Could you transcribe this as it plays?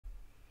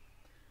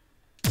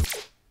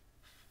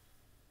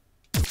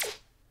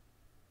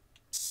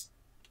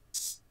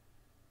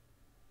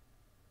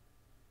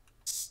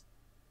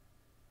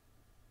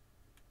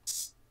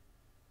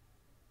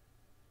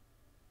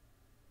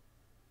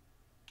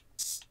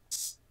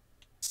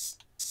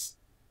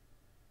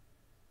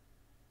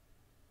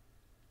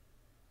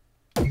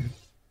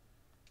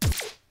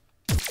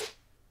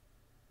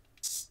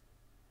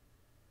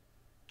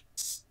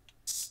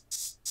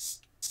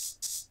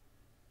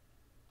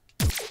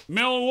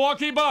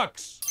Milwaukee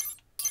Bucks.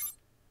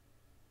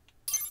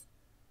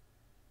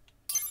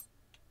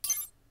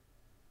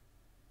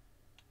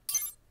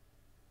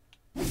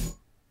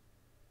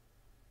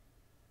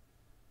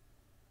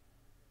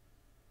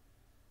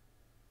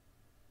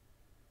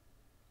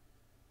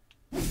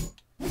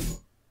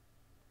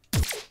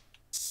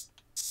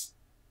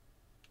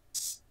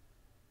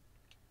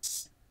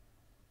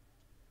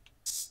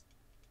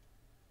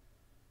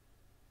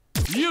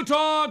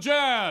 Utah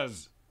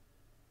Jazz.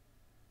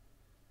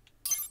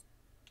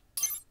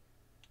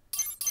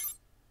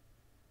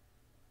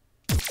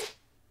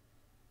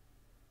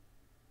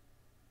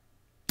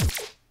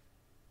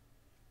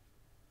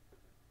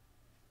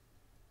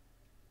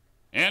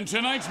 And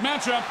tonight's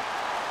matchup,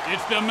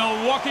 it's the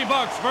Milwaukee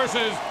Bucks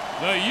versus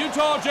the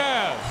Utah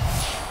Jazz.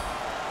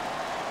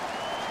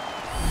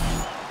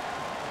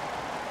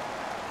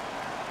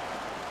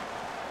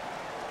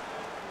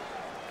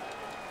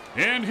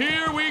 And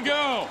here we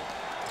go.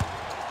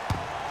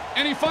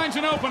 And he finds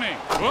an opening.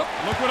 Whoop,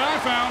 look what I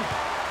found.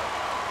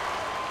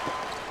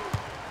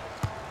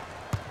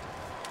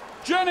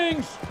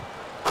 Jennings,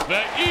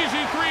 the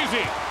easy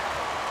threesy.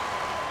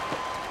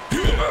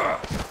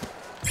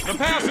 The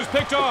pass is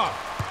picked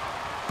off.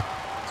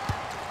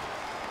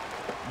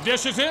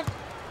 Dishes it.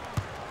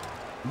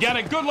 Got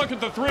a good look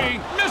at the three.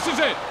 Misses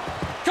it.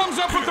 Comes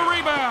up with the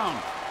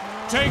rebound.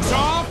 Takes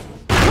off.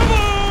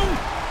 Kaboom!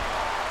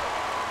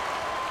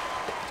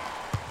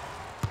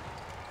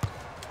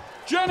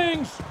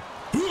 Jennings,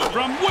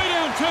 from way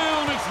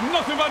downtown, it's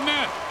nothing but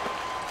net.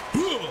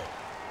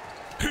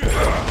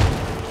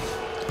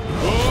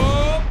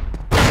 Oh,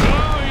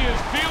 he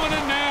is feeling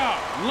it now.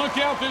 Look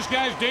out, this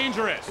guy's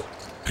dangerous.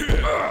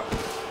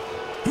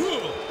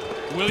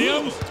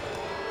 Williams,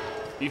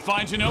 he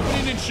finds an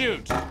opening and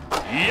shoots.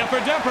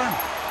 Yepper depper.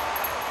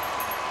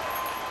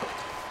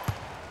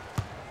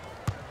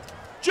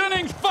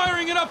 Jennings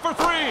firing it up for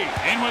three.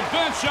 And with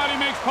that shot, he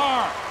makes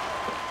par.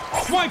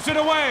 Swipes it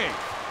away.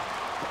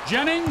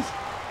 Jennings,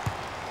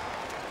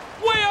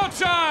 way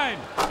outside.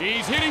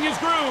 He's hitting his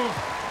groove.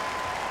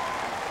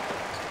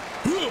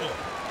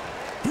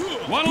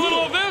 Want a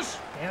little of this?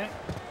 Damn it.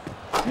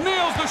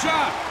 Nails the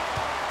shot.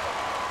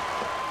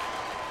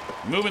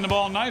 Moving the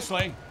ball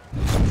nicely.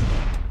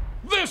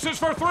 This is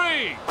for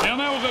three. And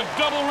that was a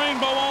double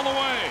rainbow all the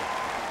way.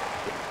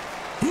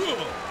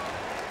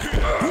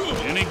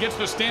 And he gets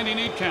the standing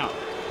 8 count.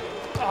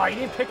 Oh, you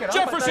didn't pick it up.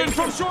 Jefferson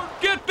from short.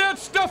 Get that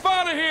stuff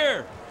out of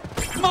here.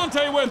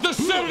 Monte with the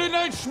Saturday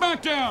Night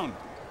Smackdown.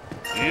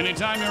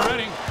 Anytime you're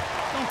ready.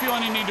 Don't feel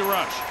any need to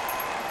rush.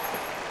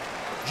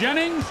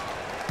 Jennings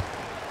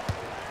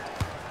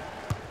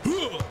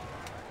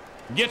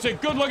gets a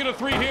good look at a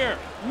three here.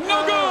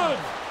 No good.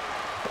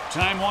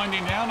 Time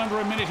winding down, under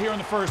a minute here in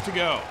the first to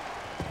go.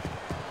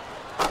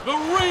 The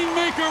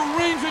Rainmaker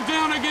rains it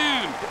down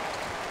again.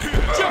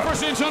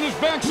 Jefferson's on his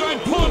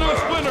backside pulling out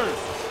splinters.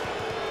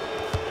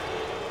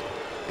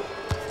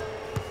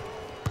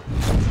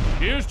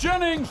 Here's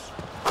Jennings,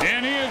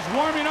 and he is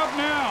warming up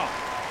now.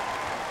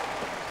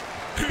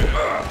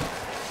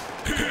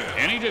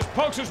 And he just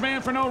pokes his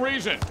man for no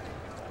reason.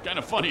 Kind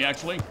of funny,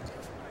 actually.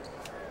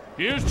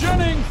 Here's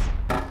Jennings.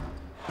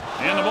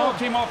 And the ball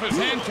came off his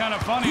hand, kind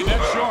of funny,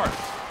 that's short.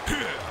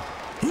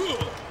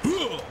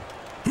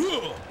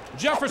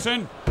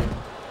 Jefferson,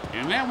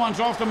 and that one's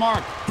off the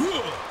mark.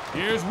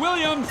 Here's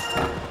Williams,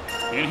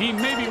 and he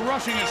may be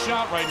rushing his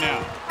shot right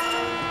now.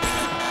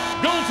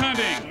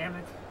 Goaltending. Damn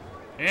it.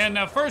 And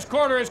the first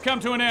quarter has come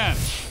to an end.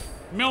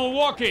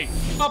 Milwaukee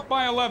up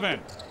by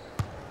 11.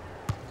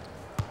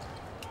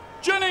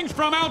 Jennings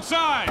from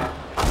outside.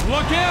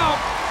 Look out.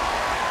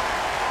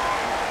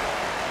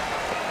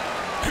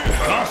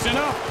 Tossed it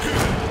up.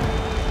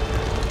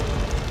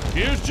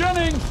 Here's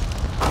Jennings.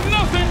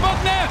 Nothing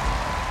but net.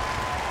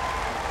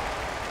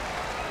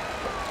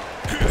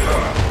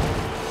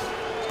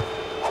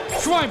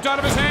 Swiped out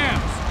of his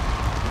hands.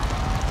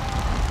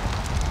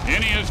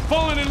 And he has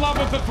fallen in love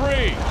with the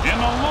three. And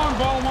the long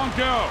ball won't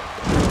go.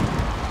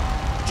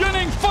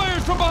 Jennings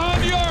fires from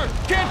behind the arc.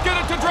 Can't get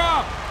it to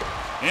drop.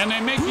 And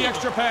they make the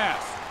extra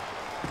pass.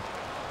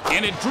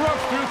 And it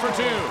drops through for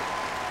two.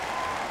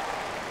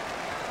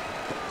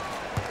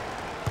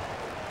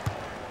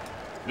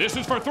 This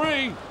is for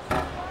three.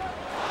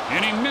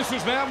 And he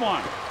misses that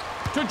one.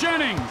 To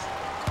Jennings.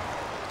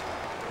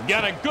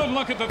 Got a good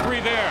look at the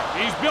three there.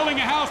 He's building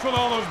a house with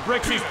all those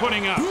bricks he's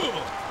putting up.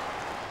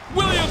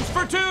 Williams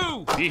for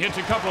two. He hits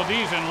a couple of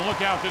these, and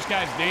look out, this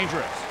guy's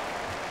dangerous.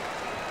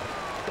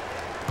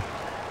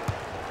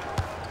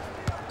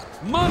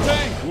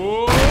 Monte.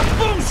 Whoa,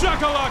 boom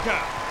shakalaka.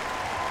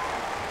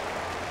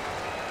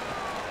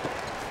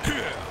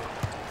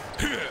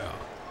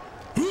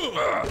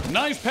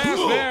 Nice pass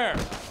there.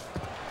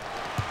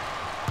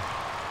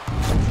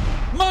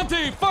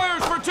 Monte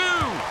fires for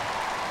two.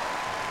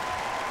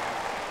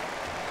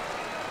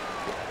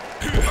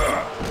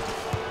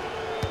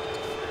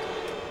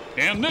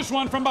 And this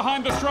one from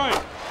behind the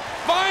stripe.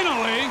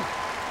 Finally.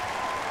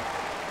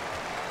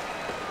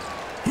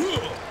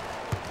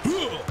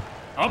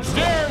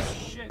 Upstairs.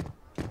 Shit.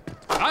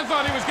 I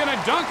thought he was going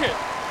to dunk it.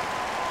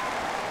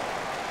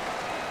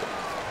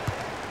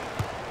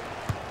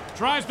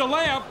 Tries the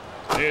layup.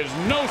 There's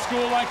no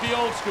school like the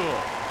old school.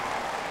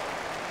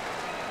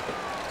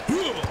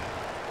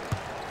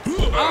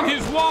 On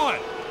his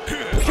wallet.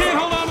 Can't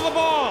hold on to the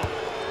ball.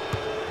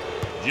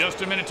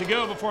 Just a minute to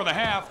go before the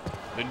half.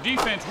 The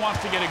defense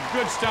wants to get a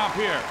good stop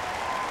here.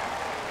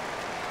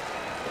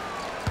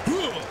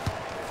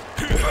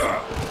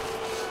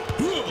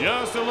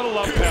 Just a little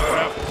up pep,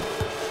 ref.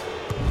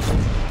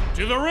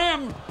 To the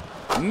rim.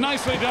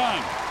 Nicely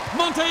done.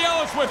 Monte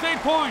Ellis with 8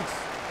 points.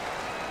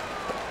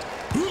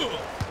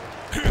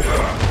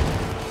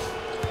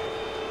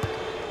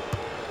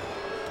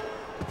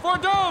 For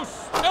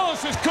Dose.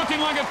 Ellis is cooking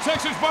like a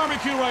Texas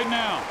barbecue right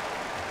now.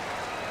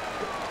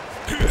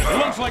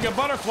 Looks like a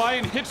butterfly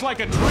and hits like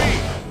a tree.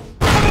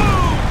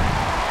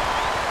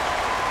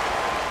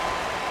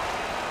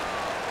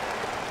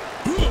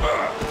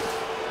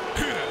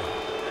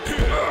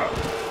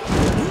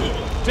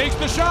 Takes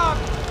the shot,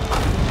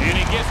 and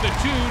he gets the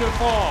 2 to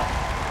fall.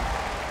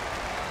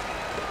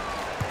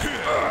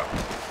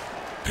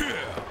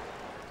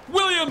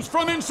 Williams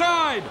from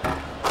inside.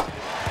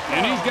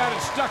 And he's got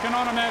it stuck in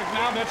automatic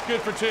now. That's good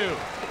for 2.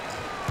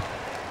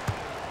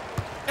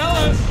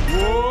 Ellis.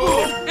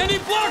 Whoa. And he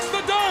blocks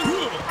the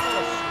dunk.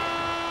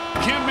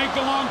 Can't make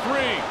the long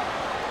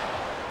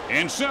 3.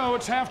 And so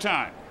it's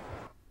halftime.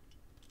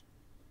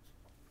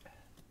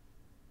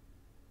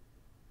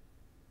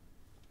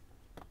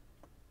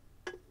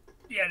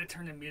 You had to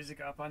turn the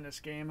music up on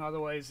this game,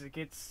 otherwise it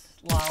gets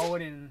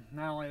loud, and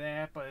not only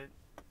that, but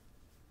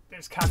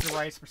there's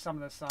copyrights for some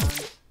of the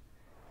songs.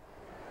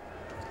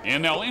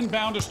 And they'll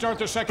inbound to start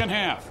the second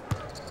half.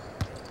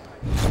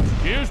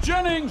 Here's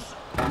Jennings.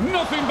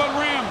 Nothing but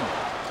rim.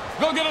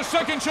 They'll get a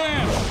second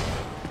chance.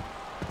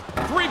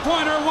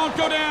 Three-pointer won't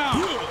go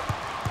down.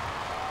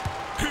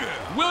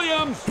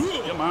 Williams.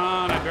 Come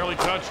on, I barely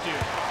touched you.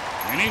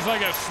 And he's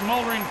like a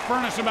smoldering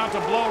furnace about to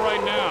blow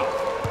right now.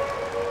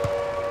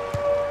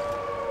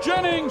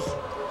 Jennings.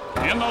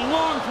 And the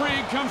long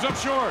 3 comes up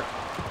short.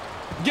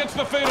 Gets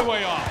the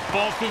fadeaway off.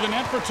 Falls through the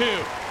net for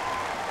 2.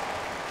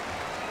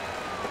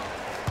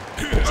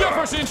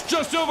 Jefferson's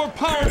just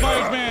overpowered by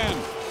his man.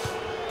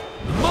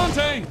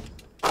 Monte.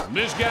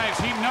 This guy's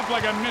heating up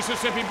like a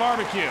Mississippi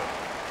barbecue.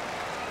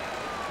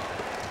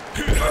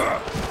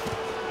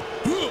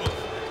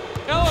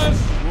 Ellis.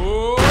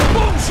 Whoa.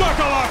 Boom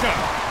shakalaka.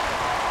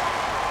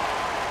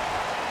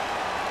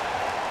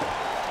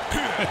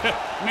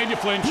 Made you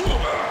flinch.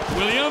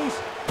 Williams.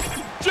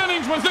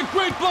 Jennings with a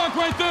great block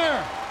right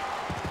there.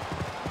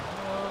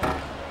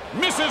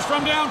 Misses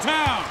from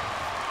downtown.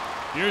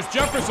 Here's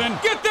Jefferson.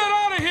 Get that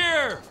out of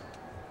here!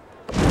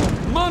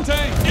 Monte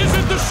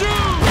isn't the shoe!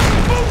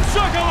 Boom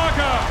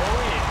shakalaka!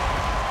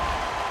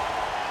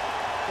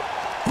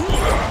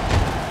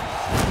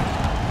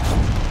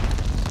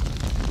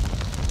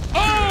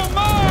 Oh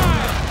my!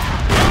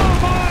 Oh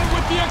my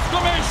with the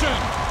exclamation!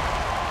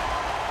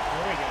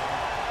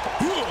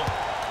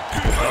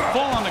 The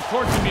fall on the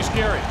court can be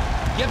scary.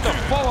 Get the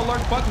fall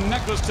alert button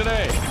necklace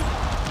today.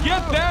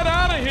 Get that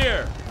out of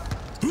here!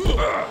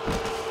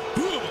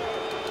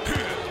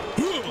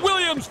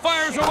 Williams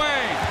fires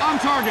away on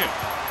target.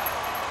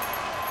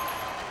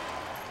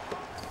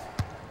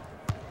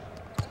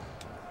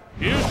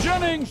 Here's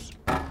Jennings.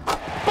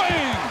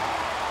 Bang!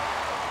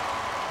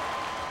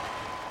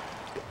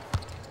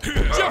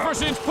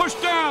 Jefferson's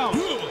pushed down.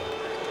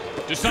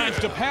 Decides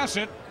to pass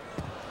it.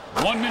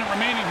 1 minute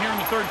remaining here in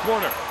the third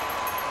quarter.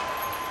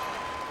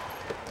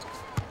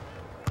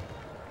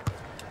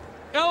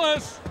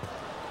 Ellis.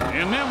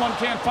 And that one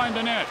can't find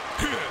the net.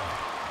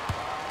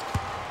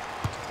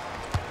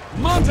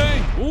 Monte,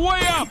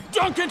 way up!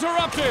 Dunk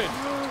interrupted!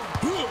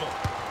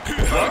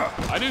 What?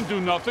 I didn't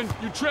do nothing.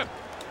 You tripped.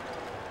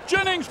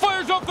 Jennings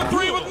fires off the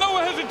 3 with no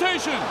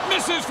hesitation.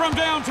 Misses from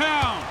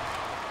downtown.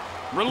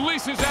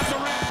 Releases at the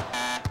rim.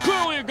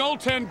 Clearly a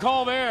goaltend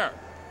call there.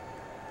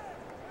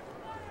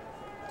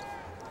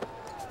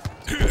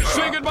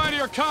 Say goodbye to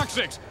your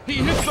coccyx. He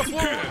hits the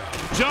floor.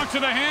 Junk to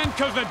the hand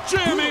because the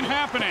jam ain't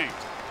happening.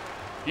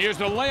 Here's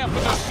the layup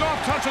with a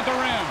soft touch at the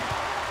rim.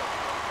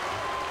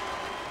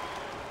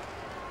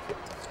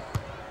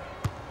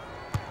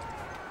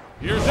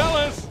 Here's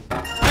Ellis.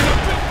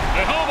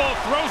 The hobo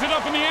throws it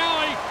up in the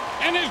alley,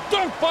 and his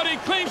dunk buddy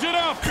cleans it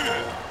up.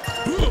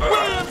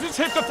 Williams has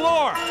hit the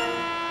floor.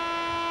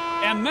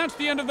 And that's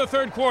the end of the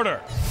third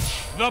quarter.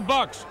 The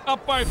Bucks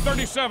up by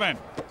 37.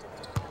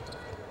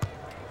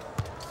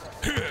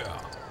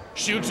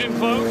 Shoots in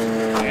close,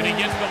 and he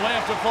gets the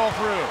layup to fall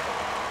through.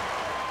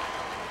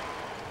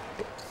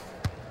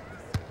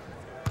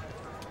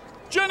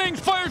 Jennings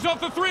fires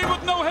off the 3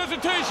 with no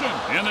hesitation.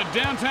 And the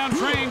downtown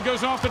train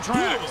goes off the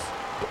tracks.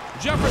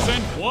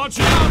 Jefferson, watch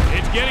out.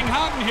 It's getting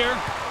hot in here.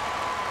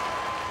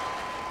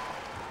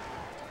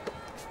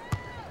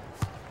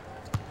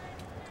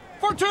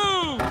 For 2.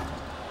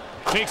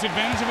 Takes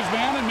advantage of his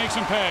man and makes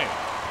him pay.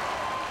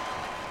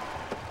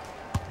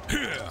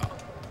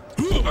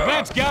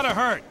 That's gotta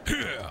hurt.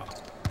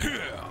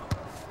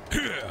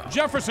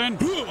 Jefferson.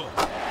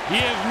 He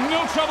has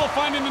no trouble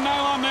finding the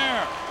nylon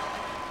there.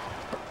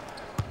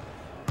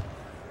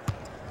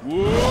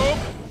 Whoop.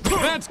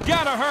 That's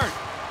gotta hurt.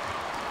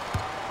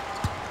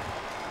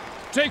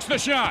 Takes the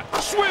shot.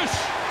 Swish!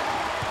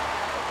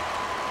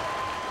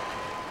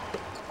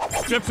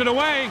 Chips it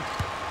away.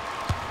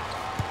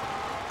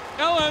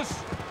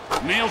 Ellis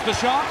nails the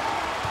shot.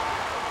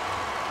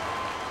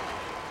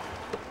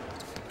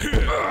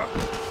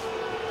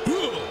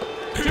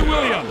 To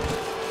Williams.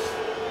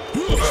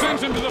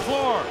 Sends him to the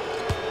floor.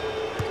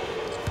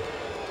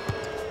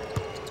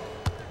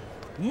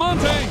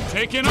 Monte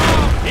taking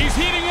off. He's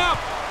heating up.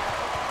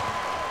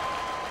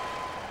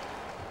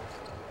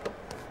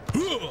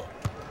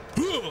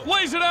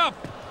 Lays it up.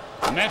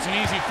 And that's an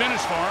easy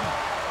finish for him.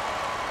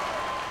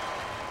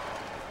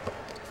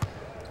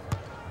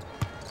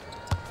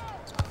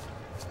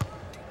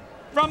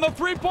 From the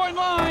three-point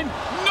line,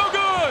 no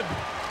good.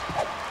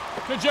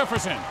 To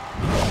Jefferson.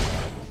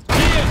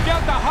 He has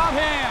got the hot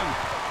hand.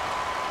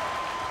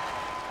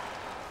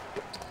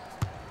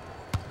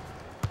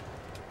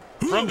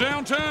 From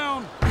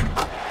downtown,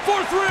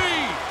 for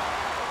three.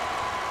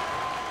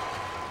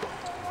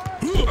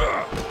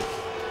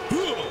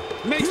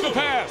 Makes the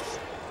pass.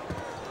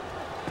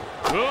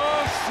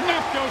 Oh,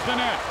 snap goes the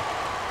net.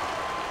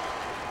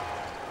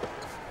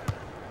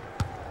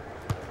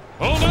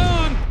 Hold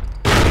on.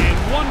 And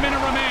 1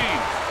 minute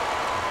remains.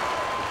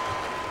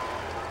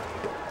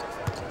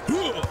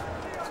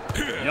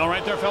 You all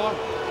right there, fella?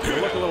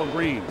 You look a little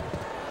green.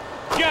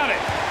 Got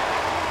it.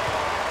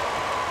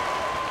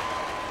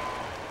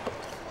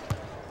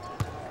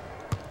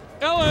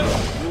 Ellis.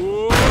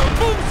 Whoa.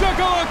 Boom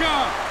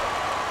shakalaka.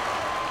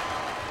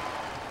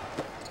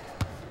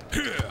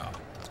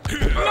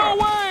 No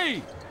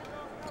way.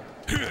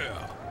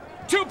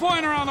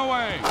 Two-pointer on the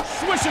way.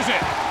 Swishes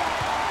it.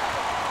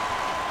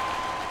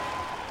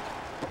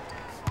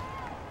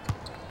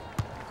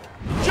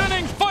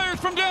 Jennings fires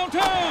from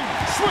downtown.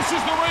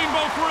 Swishes the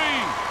rainbow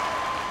three.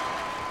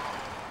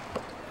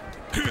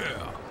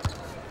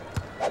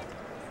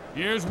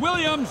 Here's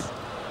Williams.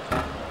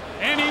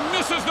 And he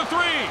misses the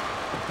three.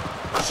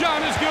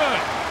 Shot is good.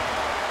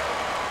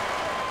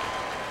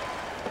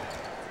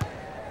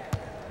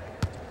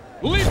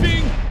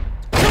 Leaping.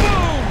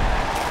 Kaboom!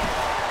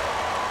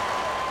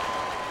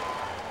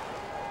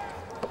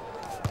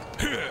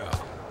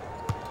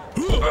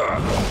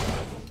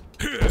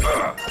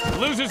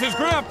 Loses his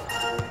grip.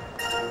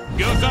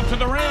 Goes up to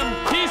the rim.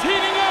 He's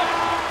heating up.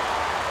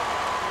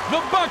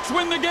 The Bucks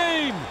win the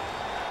game.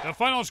 The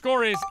final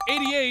score is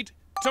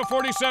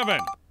 88-47.